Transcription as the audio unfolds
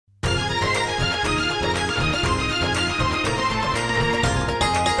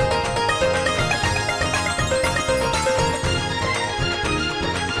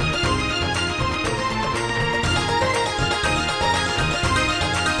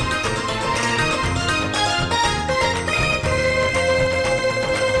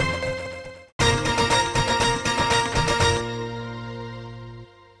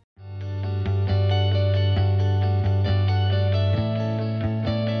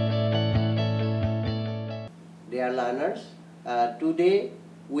Dear learners, today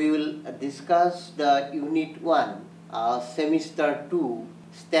we will discuss the Unit 1, Semester 2,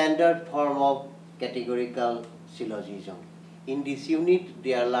 Standard Form of Categorical Syllogism. In this unit,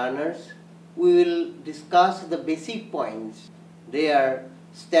 dear learners, we will discuss the basic points. They are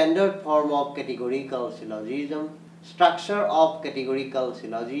standard form of categorical syllogism, structure of categorical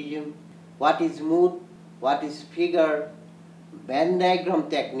syllogism, what is mood, what is figure, Venn diagram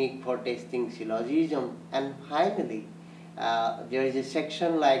technique for testing syllogism, and finally there is a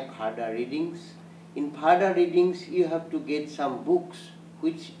section like further readings. In further readings you have to get some books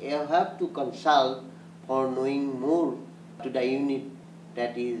which you have to consult for knowing more to the unit,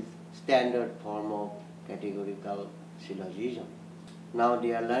 that is standard form of categorical syllogism. Now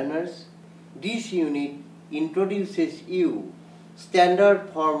dear learners, this unit introduces you standard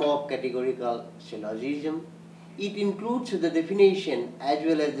form of categorical syllogism. It includes the definition as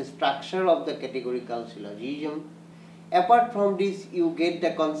well as the structure of the categorical syllogism. Apart from this, you get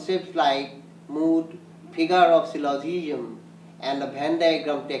the concepts like mood, figure of syllogism, and the Venn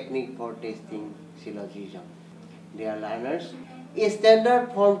diagram technique for testing syllogism. Dear learners, a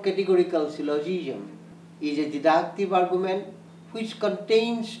standard form categorical syllogism is a deductive argument which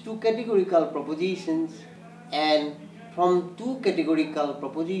contains two categorical propositions, and from two categorical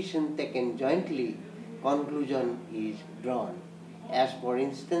propositions taken jointly, conclusion is drawn. As for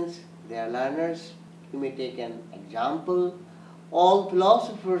instance, dear learners, you may take an example. All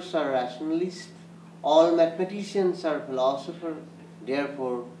philosophers are rationalists, all mathematicians are philosophers,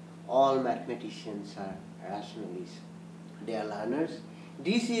 therefore all mathematicians are rationalists. Dear learners,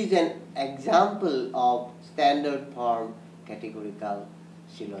 this is an example of standard form categorical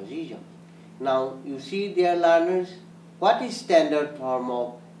syllogism. Now you see, dear learners, what is standard form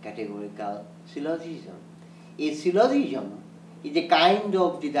of categorical syllogism? A syllogism is a kind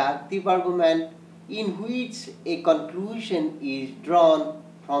of deductive argument in which a conclusion is drawn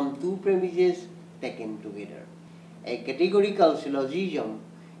from two premises taken together. A categorical syllogism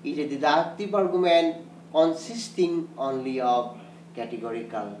is a deductive argument consisting only of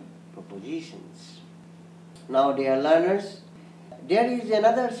categorical propositions. Now dear learners, there is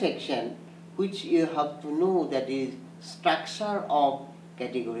another section which you have to know, that is structure of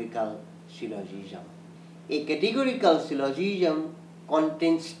categorical syllogism. A categorical syllogism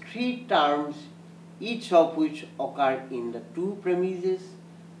contains three terms, each of which occur in the two premises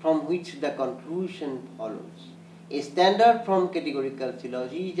from which the conclusion follows. A standard form categorical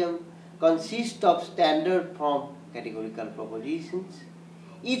syllogism consists of standard form categorical propositions.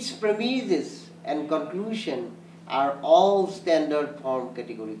 Its premises and conclusion are all standard form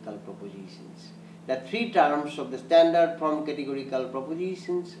categorical propositions. The three terms of the standard form categorical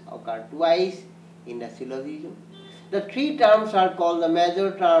propositions occur twice in the syllogism. The three terms are called the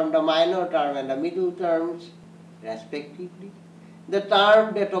major term, the minor term, and the middle terms, respectively. The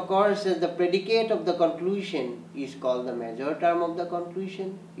term that occurs as the predicate of the conclusion is called the major term of the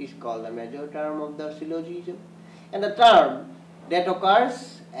conclusion, is called the major term of the syllogism. And the term that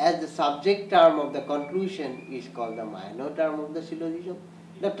occurs as the subject term of the conclusion is called the minor term of the syllogism.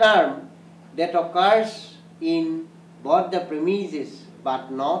 The term that occurs in both the premises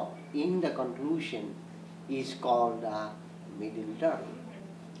but not in the conclusion is called the middle term.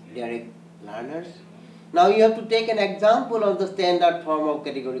 Dear learners, now you have to take an example of the standard form of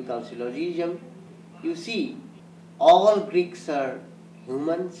categorical syllogism. You see, all Greeks are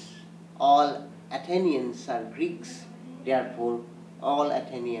humans, all Athenians are Greeks, therefore all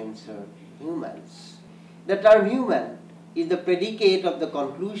Athenians are humans. The term human is the predicate of the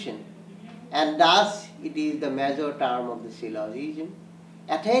conclusion, and thus it is the major term of the syllogism.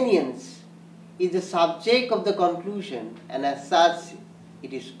 Athenians is the subject of the conclusion, and as such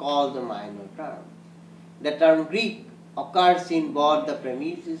it is called the minor term. The term Greek occurs in both the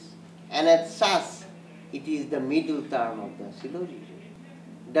premises, and as such it is the middle term of the syllogism.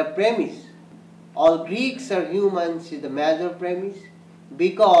 The premise, all Greeks are humans, is the major premise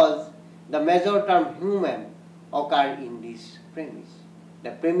because the major term human occurs in this premise.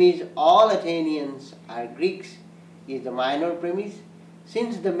 The premise, all Athenians are Greeks, is the minor premise,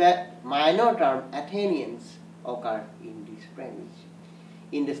 since the minor term Athenians occur in this premise.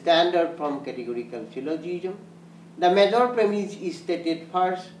 In the standard form categorical syllogism, the major premise is stated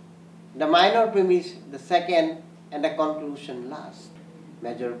first, the minor premise the second, and the conclusion last.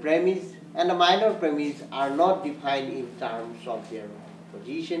 Major premise and the minor premise are not defined in terms of their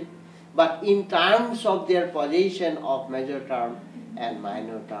position, but in terms of their position of major term and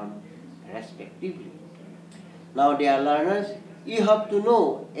minor term respectively. Now dear learners, you have to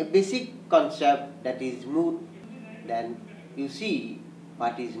know a basic concept, that is mood. Then you see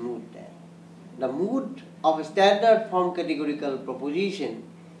what is mood then. The mood of a standard form categorical proposition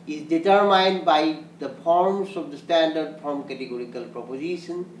is determined by the forms of the standard form categorical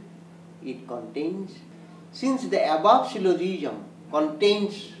proposition it contains. Since the above syllogism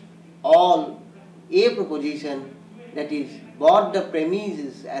contains all A proposition, that is, both the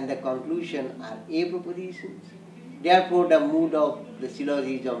premises and the conclusion are A propositions, therefore the mood of the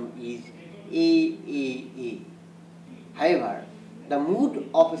syllogism is A. However, the mood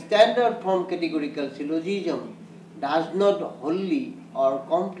of a standard form categorical syllogism does not wholly or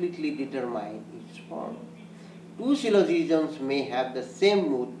completely determine its form. Two syllogisms may have the same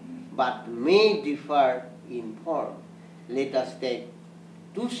mood but may differ in form. Let us take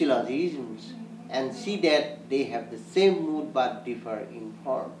two syllogisms and see that they have the same mood but differ in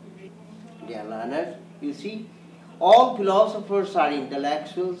form. Dear learners, you see, all philosophers are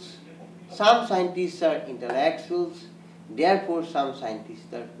intellectuals, some scientists are intellectuals, therefore some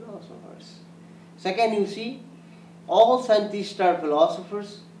scientists are philosophers. Second, you see, all scientists are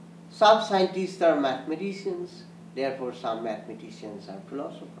philosophers, some scientists are mathematicians, therefore some mathematicians are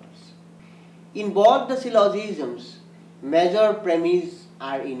philosophers. In both the syllogisms, major premises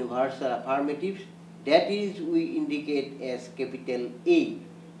are universal affirmatives, that is, we indicate as capital A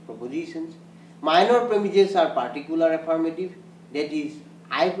propositions. Minor premises are particular affirmative, that is,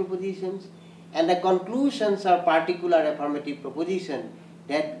 I propositions, and the conclusions are particular affirmative proposition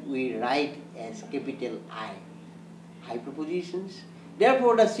that we write as capital I propositions.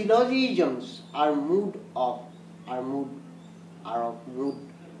 Therefore, the syllogisms are of mood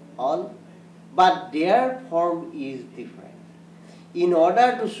all, but their form is different. In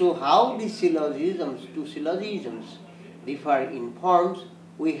order to show how these two syllogisms differ in forms,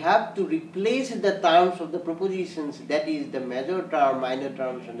 we have to replace the terms of the propositions, that is, the major term, minor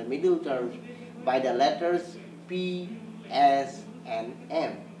terms, and the middle terms, by the letters P, S, and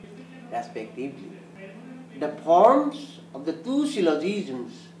M, respectively. The forms of the two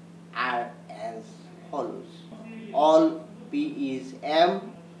syllogisms are as follows. All P is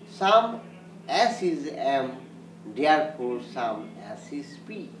M, some S is M, therefore some S is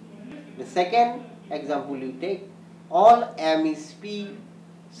P. The second example you take, all M is P,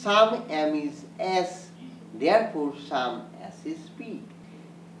 some M is S, therefore some S is P.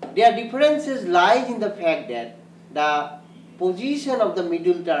 Their differences lies in the fact that the position of the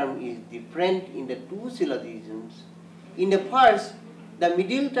middle term is different in the two syllogisms. In the first, the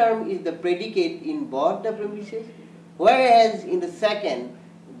middle term is the predicate in both the premises, whereas in the second,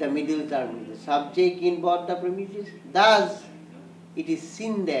 the middle term is the subject in both the premises. Thus, it is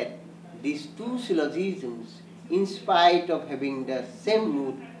seen that these two syllogisms, in spite of having the same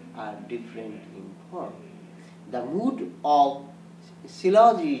mood, are different in form. The mood of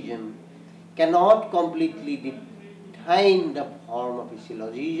syllogism cannot completely define the form of a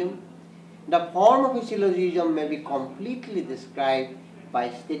syllogism. The form of a syllogism may be completely described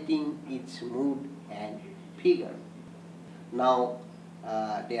by stating its mood and figure. Now,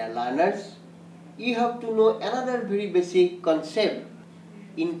 dear learners, you have to know another very basic concept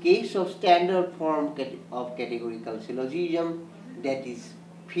in case of standard form of categorical syllogism, that is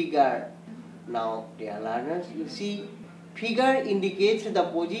figure. Now, dear learners, you see, figure indicates the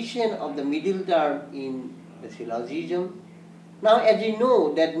position of the middle term in the syllogism. Now, as you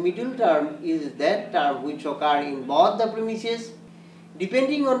know that middle term is that term which occurs in both the premises.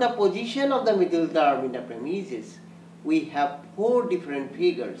 Depending on the position of the middle term in the premises, we have four different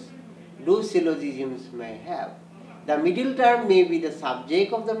figures those syllogisms may have. The middle term may be the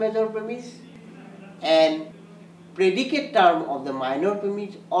subject of the major premise and predicate term of the minor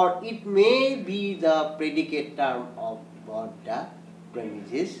premise, or it may be the predicate term of both the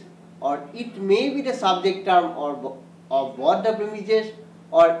premises, or it may be the subject term of both the premises,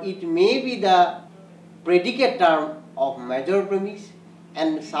 or it may be the predicate term of major premise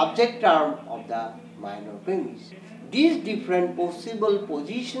and subject term of the minor premise. These different possible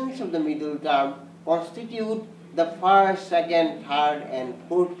positions of the middle term constitute the first, second, third, and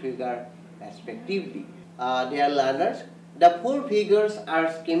fourth figure respectively. Dear learners, the four figures are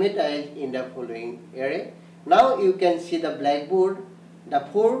schematized in the following array. Now you can see the blackboard, the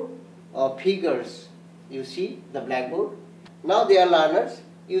four figures. You see the blackboard. Now, dear learners,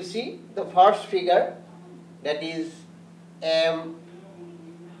 you see the first figure, that is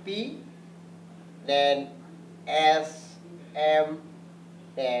MP, then SM,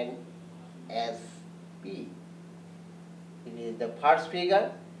 then SP. It is the first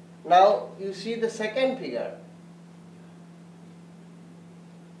figure. Now you see the second figure.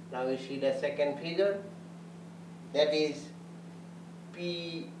 Now you see the second figure, that is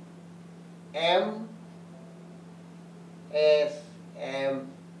PM, SM,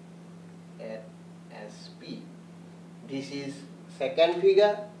 at SP. This is second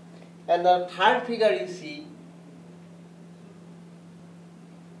figure, and the third figure you see.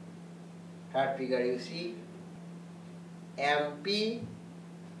 Third figure you see MP,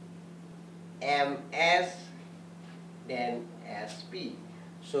 MS, then SP.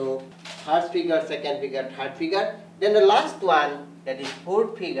 So first figure, second figure, third figure. Then the last one, that is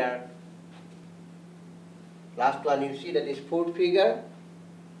fourth figure. Last one you see, that is fourth figure.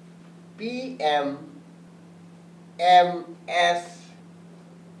 PM, MS,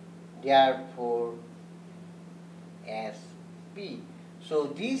 therefore SP. So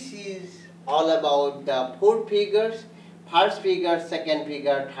this is all about the four figures: first figure, second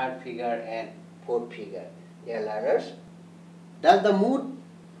figure, third figure, and fourth figure. Dear learners, does the mood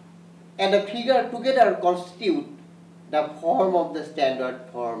and the figure together constitute the form of the standard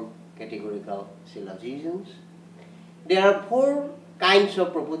form categorical syllogisms? There are four kinds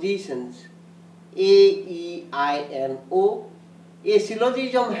of propositions: A, E, I, and O. A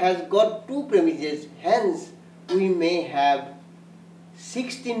syllogism has got two premises, hence we may have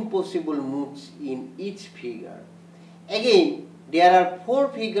 16 possible moods in each figure. Again, there are four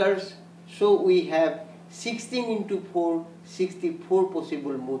figures, so we have 16 into 4, 64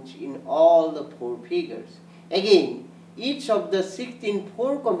 possible moods in all the four figures. Again, each of the 16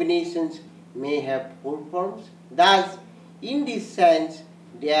 four combinations may have four forms. Thus, in this sense,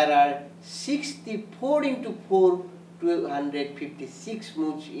 there are 64 into 4, 256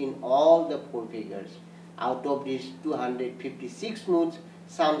 moods in all the four figures. Out of these 256 moods,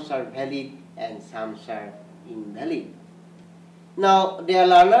 some are valid and some are invalid. Now, dear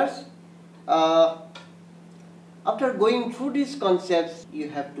learners, after going through these concepts, you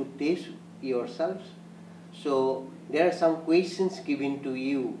have to test yourselves. So, there are some questions given to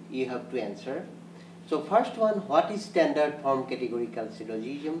you, you have to answer. So, first one, what is standard form categorical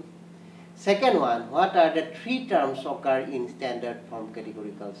syllogism? Second one, what are the three terms occur in standard form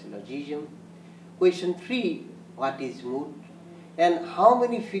categorical syllogism? Question 3, what is mood? And how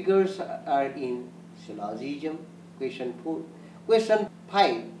many figures are in syllogism? Question 4. Question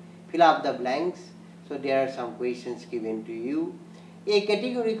 5, fill up the blanks. So there are some questions given to you. A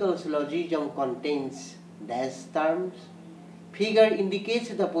categorical syllogism contains dash terms. Figure indicates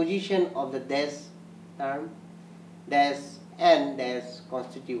the position of the dash term. Dash and dash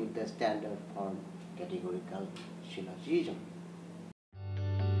constitute the standard form categorical syllogism.